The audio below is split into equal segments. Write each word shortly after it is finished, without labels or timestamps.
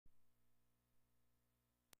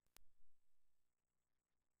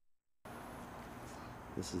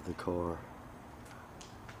This is the car.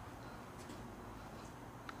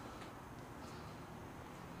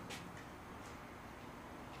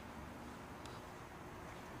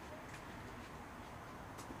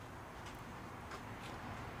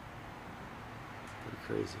 Pretty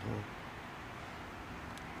crazy, huh?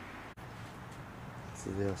 This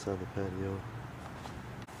is the outside of the patio.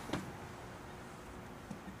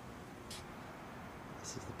 This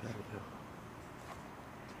is the patio.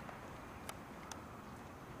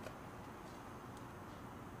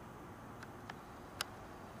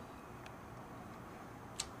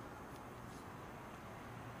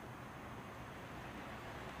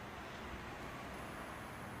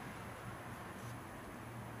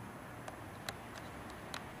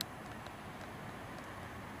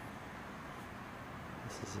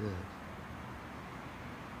 This is it.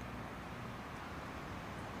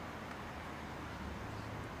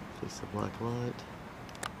 Fix the black light.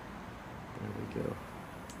 There we go.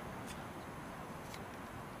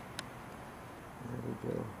 There we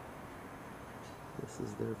go. This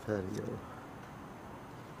is their patio.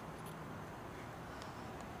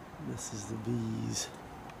 This is the bees.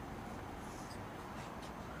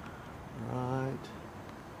 Right.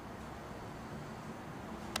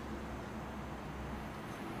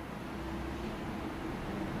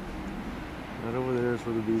 Right over there is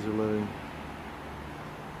where the bees are living.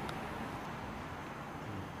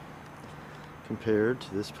 Compared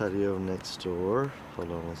to this patio next door.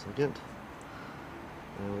 Hold on one second.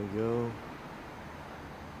 There we go.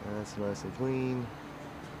 That's nice and clean.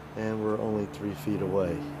 And we're only 3 feet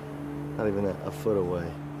away. Not even a foot away.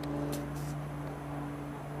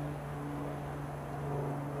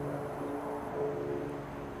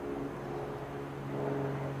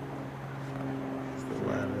 It's the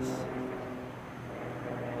lattice.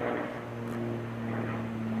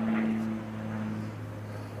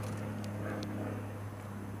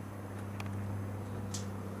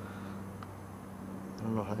 I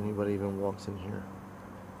don't know how anybody even walks in here.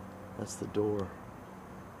 That's the door.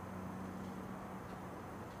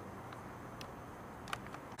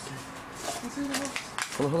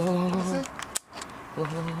 Hold on.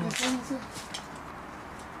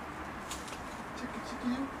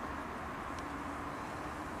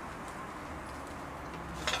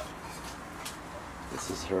 This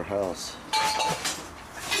is her house.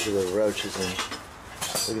 Look at the roaches and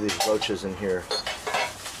look at these roaches in here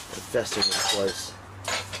infesting this place.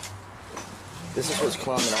 This is what's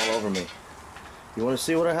climbing all over me. You want to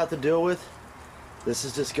see what I have to deal with? This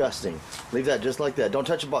is disgusting. Leave that just like that. Don't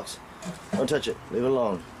touch the box. Don't touch it. Leave it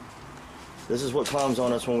alone. This is what climbs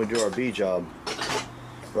on us when we do our bee job.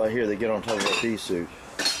 Right here, they get on top of our bee suit.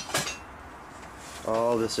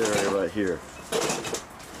 All this area right here.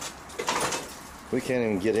 We can't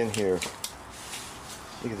even get in here.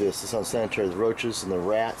 Look at this. It's unsanitary. The roaches and the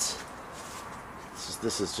rats.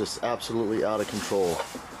 This is just absolutely out of control.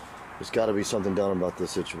 There's got to be something done about this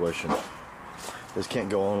situation. This can't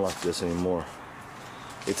go on like this anymore.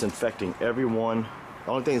 It's infecting everyone.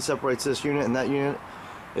 The only thing that separates this unit and that unit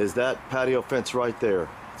is that patio fence right there.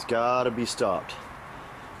 It's got to be stopped.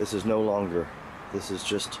 This is no longer. This is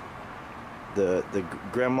just the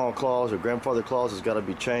grandma clause or grandfather clause has got to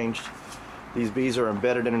be changed. These bees are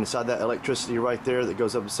embedded inside that electricity right there that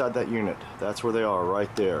goes up inside that unit. That's where they are,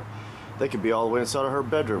 right there. They could be all the way inside of her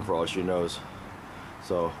bedroom for all she knows.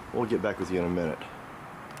 So we'll get back with you in a minute.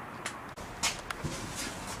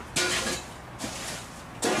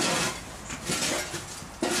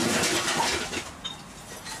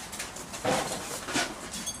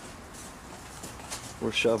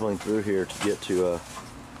 We're shoveling through here to get to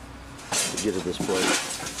this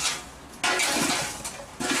place.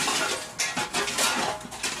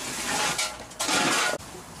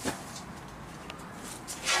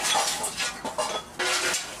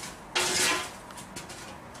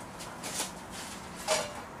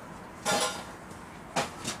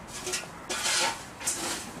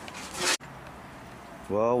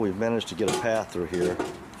 Well, we've managed to get a path through here.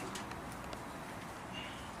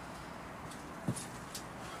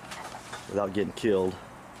 Without getting killed.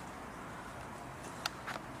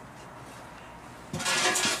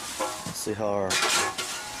 Let's see how our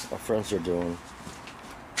friends are doing.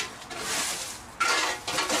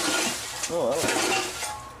 Oh,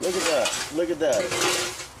 look at that! Look at that!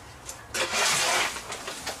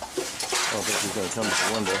 I don't think he's going to come to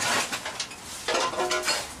the window.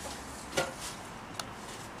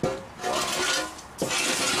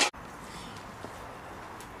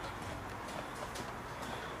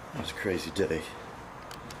 It's a crazy day.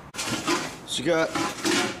 So you got,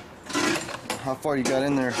 how far you got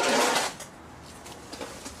in there?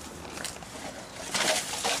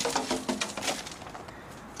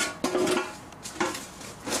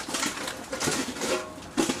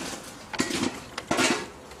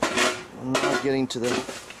 into the...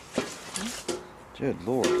 Good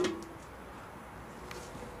Lord.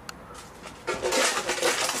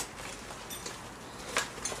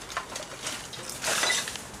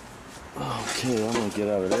 Okay, I'm gonna get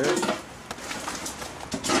out of there.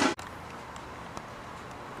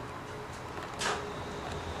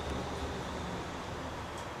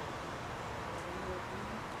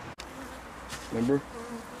 Remember?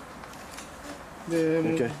 Yeah.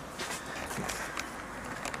 Okay.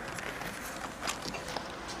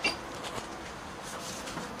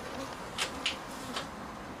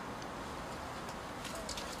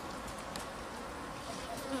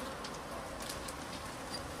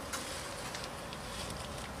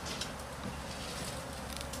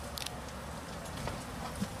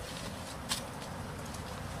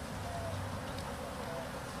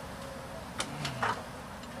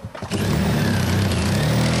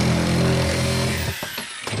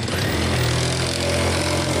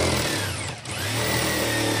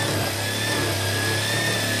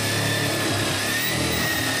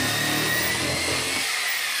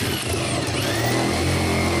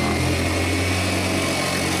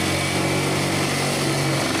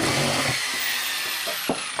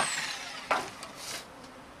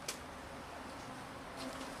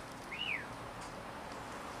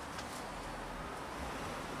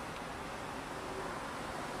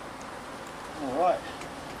 All right.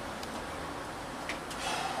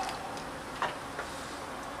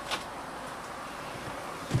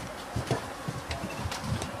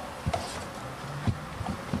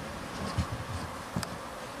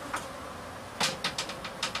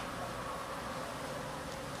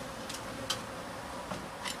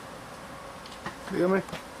 Dígame.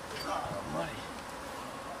 Oh, money.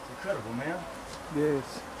 It's incredible, man.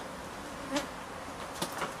 Yes.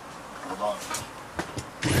 Hold on.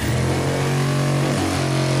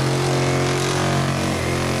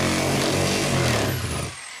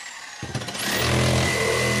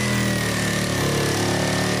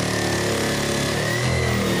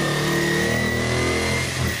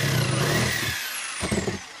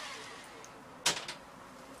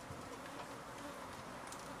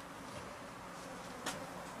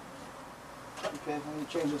 Okay, let me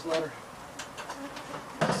change this letter.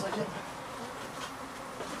 One second.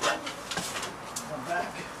 Come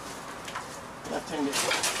back. Left-handed.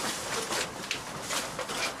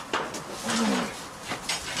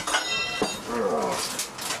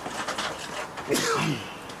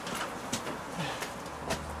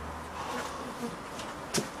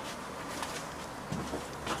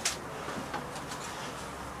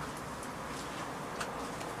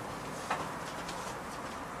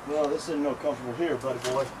 Well, this isn't no comfortable here, buddy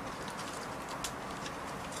boy.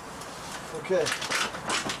 Okay.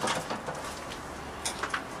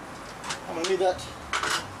 I'm gonna need that.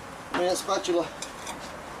 I need that spatula.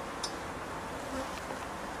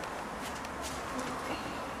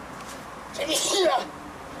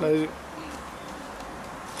 Like,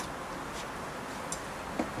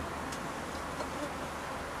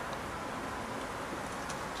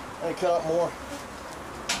 I need to cut out more.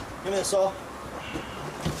 Give me the saw.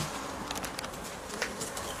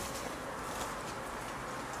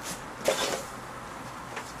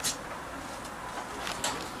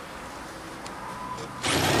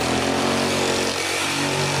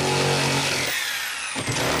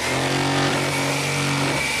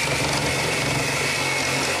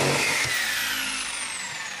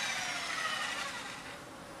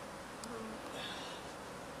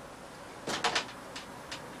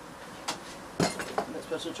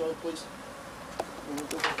 Special Charlie, please.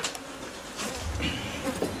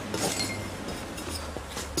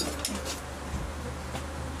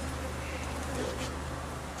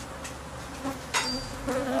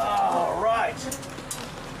 All right.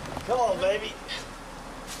 Come on, baby.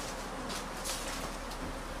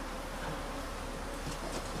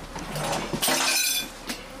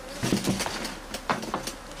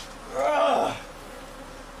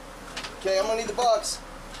 Okay, I'm gonna need the box.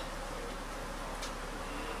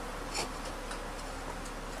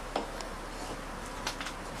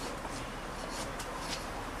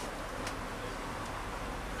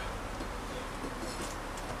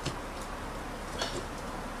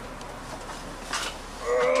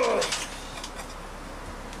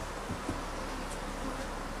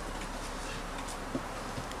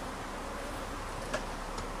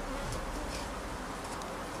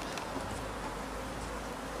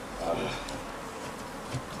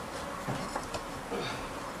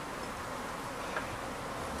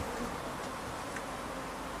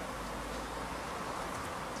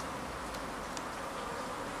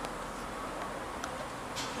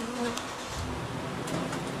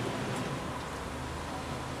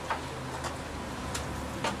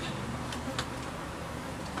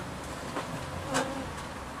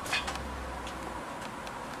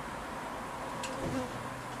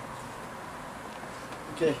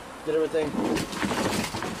 Okay, get everything.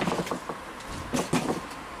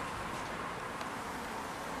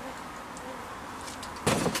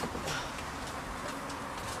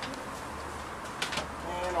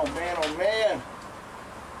 Man, oh man, oh man.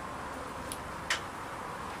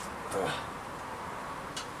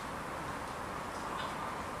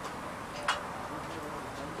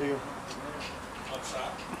 Here.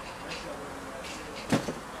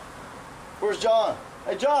 Where's John?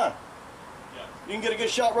 Hey, John. Yeah. You can get a good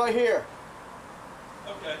shot right here.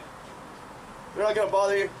 Okay. They're not gonna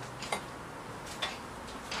bother you.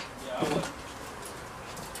 Yeah, I will.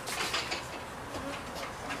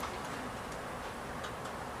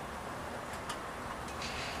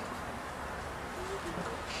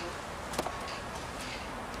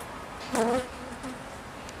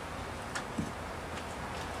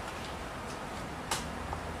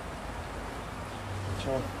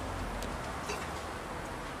 John.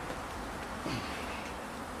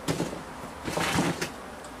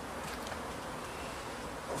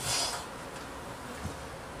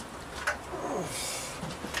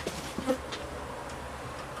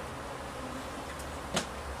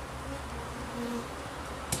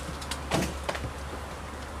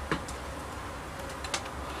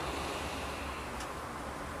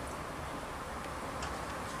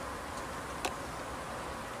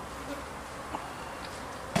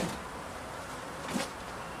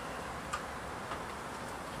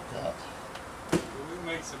 We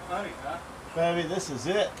make some honey, huh? Baby, this is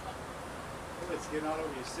it. Oh, it's getting all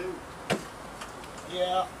over your suit.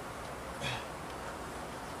 Yeah.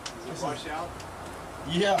 Does it wash out?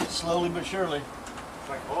 Yeah, slowly but surely. It's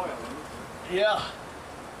like oil, isn't it? Yeah.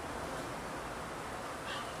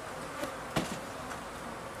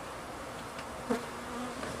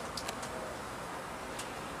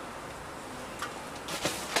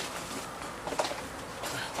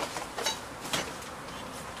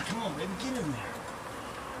 Come on, baby, get in there.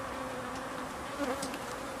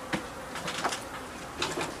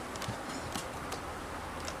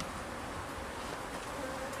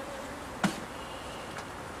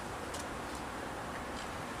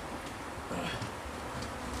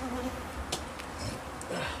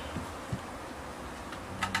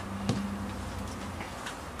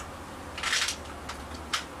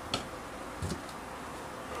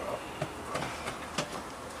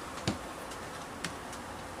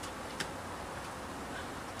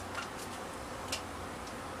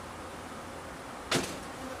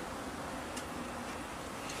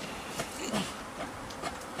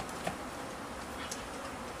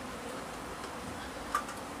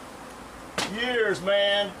 Years,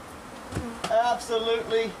 man.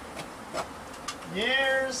 Absolutely.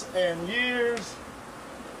 Years and years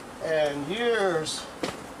and years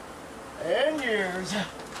and years.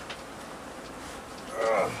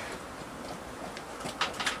 Ugh.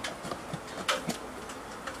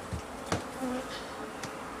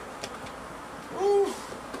 Ooh.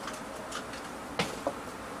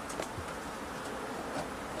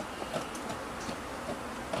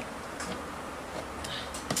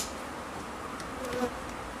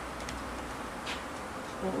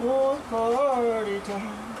 One party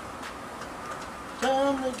time,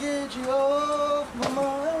 time to get you off my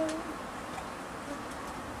mind.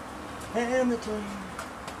 And the time,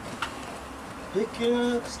 picking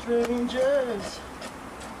up strangers,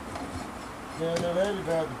 telling them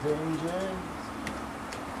about the dangers.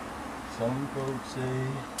 Some folks say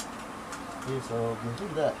it's all good. Look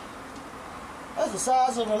at that. That's the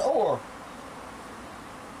size of an oar.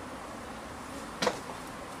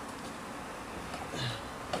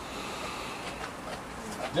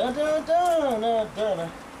 Dun dun dun dun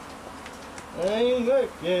dun. I ain't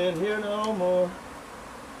working here no more.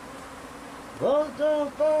 Walk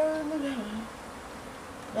down fire me down.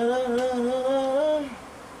 Da, da, da, da, da.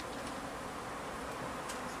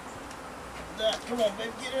 That, come on,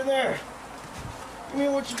 babe, get in there. Give me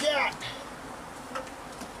what you got.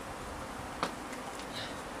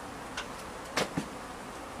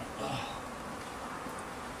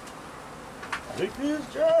 Take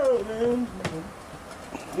this job and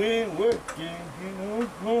we ain't working, you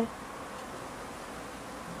know.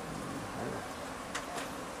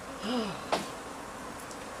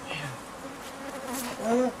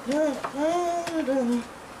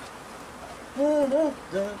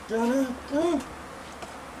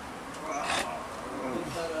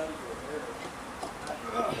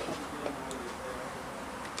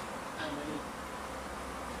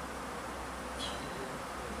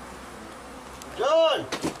 John!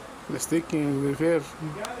 The sticking with hair. You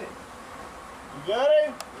got it. You got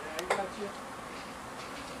him? Yeah, I got you.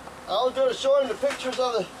 I was going to show him the pictures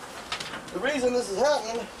of the reason this is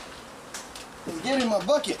happening. Let's get in my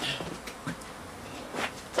bucket.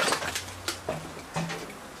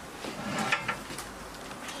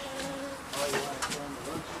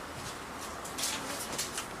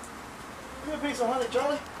 Give me a piece of honey,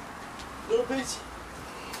 Charlie. Little piece.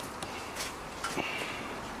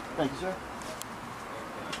 Thank you, sir.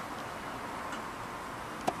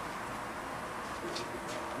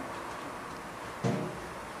 Turn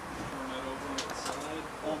that over on its side.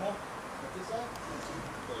 At this side?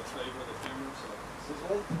 So it's stay where the camera's at. This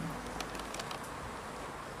way?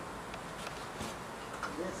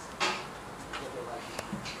 Yes.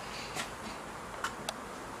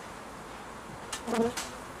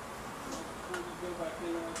 Before you go back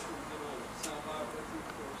in, I should get a sound bite with you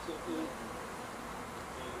for a second.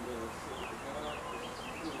 And see what we got.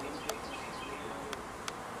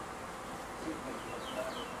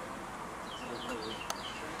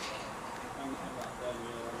 I'm not done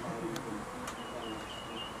yet. I'm not even done.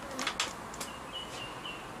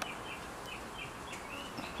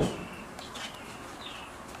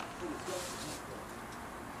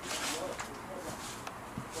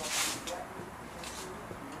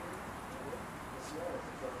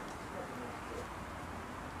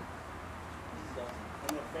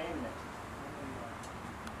 I'm not fanning it.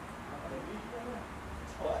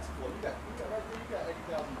 Oh, that's cool. You got right there. You got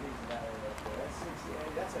 80,000 bees in that area right there. That's 60.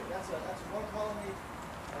 That's one colony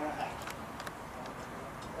and a half.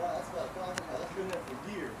 That's about a colony and a half. That's been there for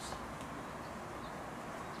years.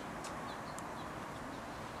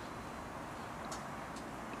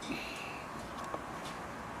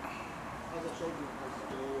 As I showed you, there's a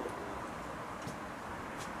door.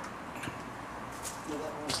 No,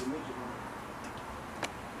 that one's the midget one.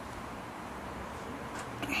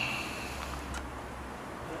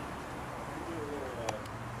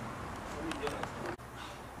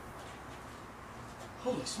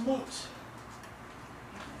 Holy smokes!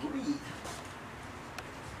 Breathe.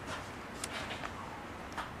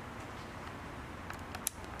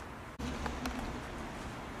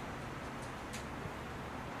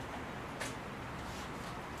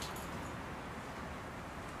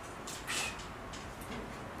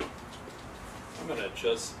 I'm going to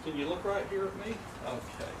adjust. Can you look right here at me?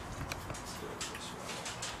 Okay. Let's do it this way.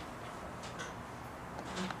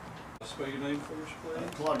 Spell your name for us,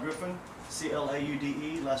 please. Claude Griffin,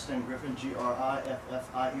 C-L-A-U-D-E, last name Griffin,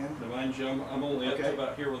 G-R-I-F-F-I-N. Now, mind you, I'm only up to Okay.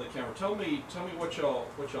 about here with the camera. Tell me what y'all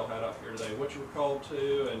had out here today. What you were called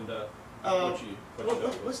to, and what you dealt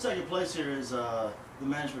with. What's taking place here is the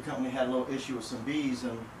management company had a little issue with some bees,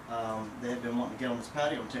 and they had been wanting to get on this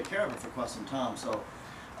patio and take care of it for quite some time. So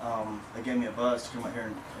they gave me a buzz to come out here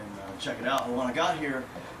and check it out. But when I got here,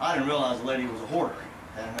 I didn't realize the lady was a hoarder,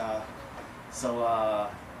 and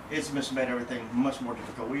it's just made everything much more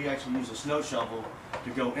difficult. We actually use a snow shovel to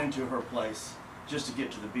go into her place just to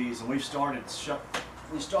get to the bees, and we started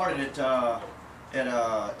at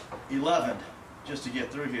 11 just to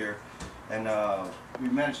get through here, and we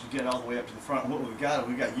managed to get all the way up to the front. What we've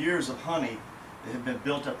got years of honey that have been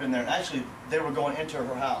built up in there, and actually they were going into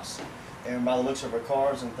her house, and by the looks of her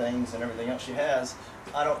cars and things and everything else she has,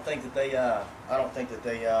 I don't think they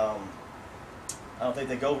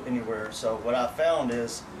go anywhere. So what I found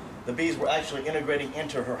is the bees were actually integrating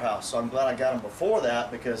into her house. So I'm glad I got them before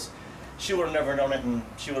that, because she would have never known it, and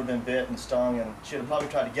she would have been bit and stung, and she would have probably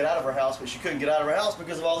tried to get out of her house, but she couldn't get out of her house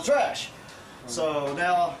because of all the trash. So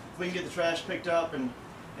now if we can get the trash picked up and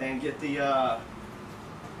get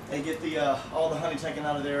all the honey taken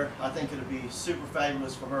out of there, I think it'll be super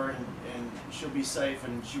fabulous for her, and she'll be safe,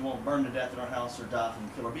 and she won't burn to death in her house or die from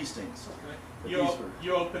killer bee stings. Okay. The You, bees were-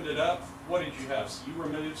 you opened it up. What did you have? So you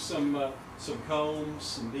removed some combs,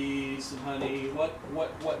 some bees, some honey.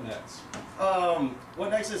 What next?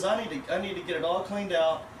 What next is I need to get it all cleaned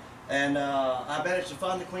out, and I managed to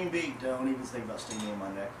find the queen bee. Don't even think about stinging me in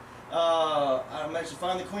my neck. I managed to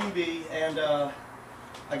find the queen bee, and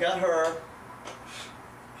I got her.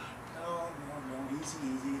 No,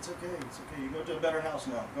 easy. It's okay. You go to a better house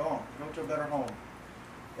now. Go on. Go to a better home.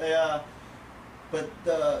 But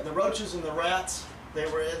the roaches and the rats, they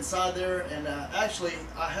were inside there, and actually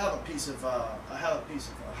I have a piece of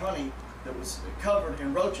honey that was covered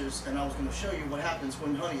in roaches, and I was going to show you what happens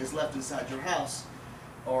when honey is left inside your house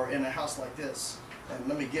or in a house like this. And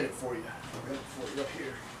let me get it for you. I'll get it for you up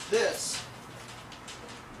here. This.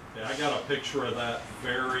 Yeah, I got a picture of that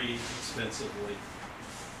very expensively.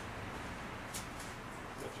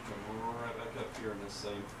 You have to come right back up here in this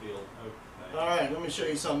same field. Okay. All right, let me show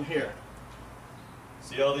you something here.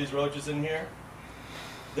 See all these roaches in here?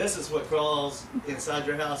 This is what crawls inside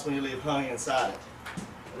your house when you leave honey inside it.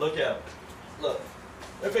 Look at them. Look.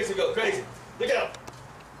 They're fixing to go crazy. Look at them.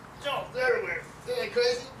 Jump everywhere. Isn't that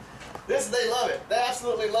crazy? This, they love it. They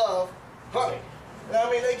absolutely love honey. And I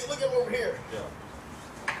mean, they look at them over here. Yeah.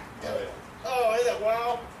 Oh, yeah. Oh, ain't that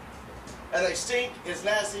wow? And they stink, it's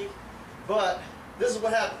nasty, but this is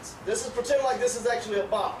what happens. This is, pretend like this is actually a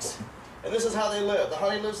box. And this is how they live. The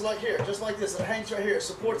honey lives like here, just like this. It hangs right here, it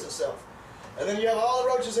supports itself. And then you have all the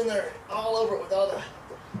roaches in there, all over it with all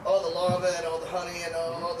the larvae and all the honey and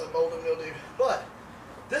all the mold and mildew. But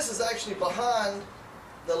this is actually behind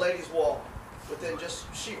the lady's wall, within just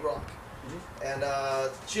sheetrock. And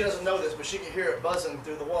she doesn't know this, but she can hear it buzzing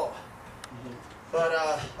through the wall. But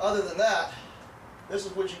other than that, this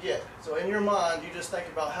is what you get. So in your mind, you just think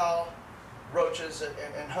about how roaches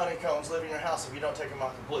and honeycombs live in your house if you don't take them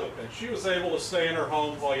out completely. Okay, she was able to stay in her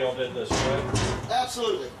home while y'all did this, right?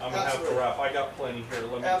 Absolutely. I'm gonna have to wrap. I got plenty here.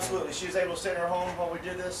 Let me. Absolutely. She was able to stay in her home while we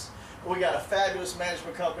did this. We got a fabulous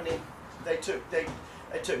management company. They took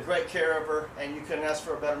great care of her, and you couldn't ask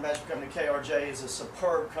for a better management company. KRJ is a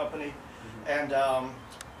superb company, and I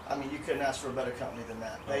mean, you couldn't ask for a better company than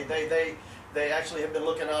that. They actually have been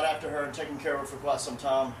looking out after her and taking care of her for quite some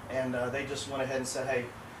time, and they just went ahead and said, hey,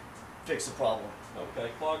 fix the problem. Okay,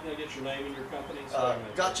 Claude, can I get your name and your company?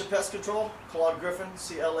 Gotcha Pest Control, Claude Griffin,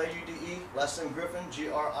 C-L-A-U-D-E, last name Griffin,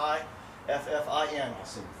 G-R-I-F-F-I-N.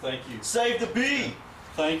 Awesome, thank you. Save the bee!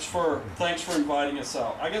 Thanks for inviting us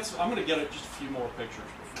out. I'm going to get just a few more pictures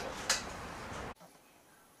before.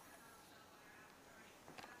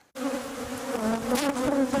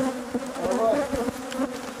 All right.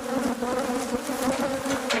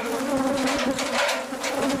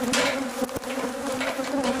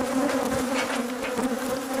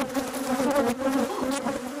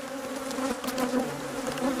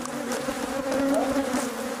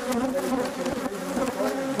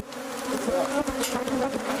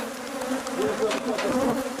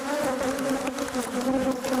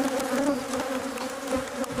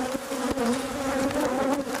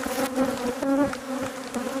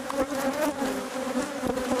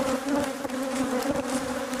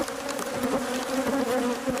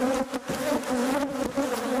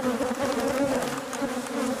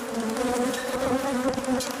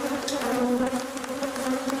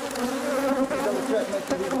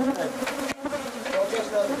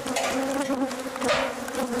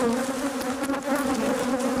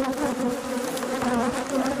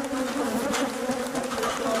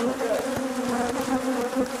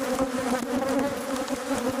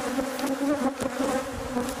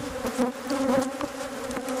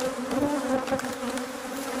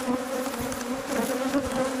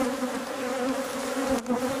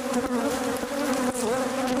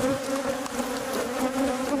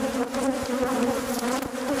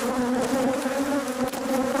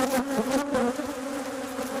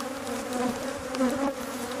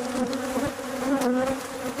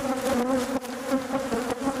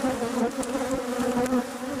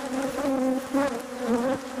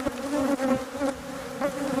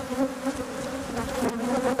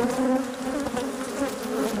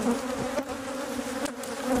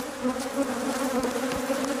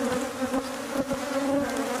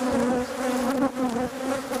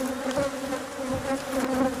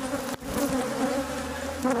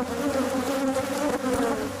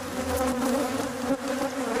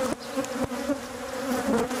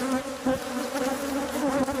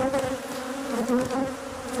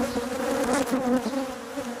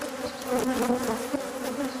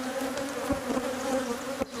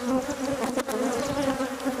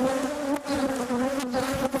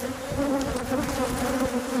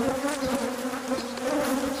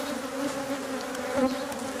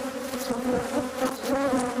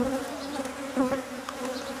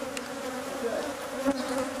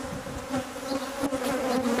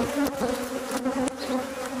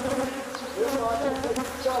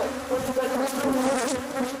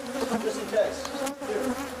 Just in case. Here.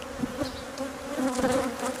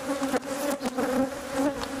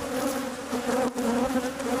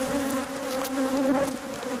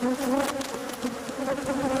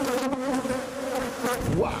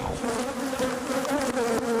 Wow.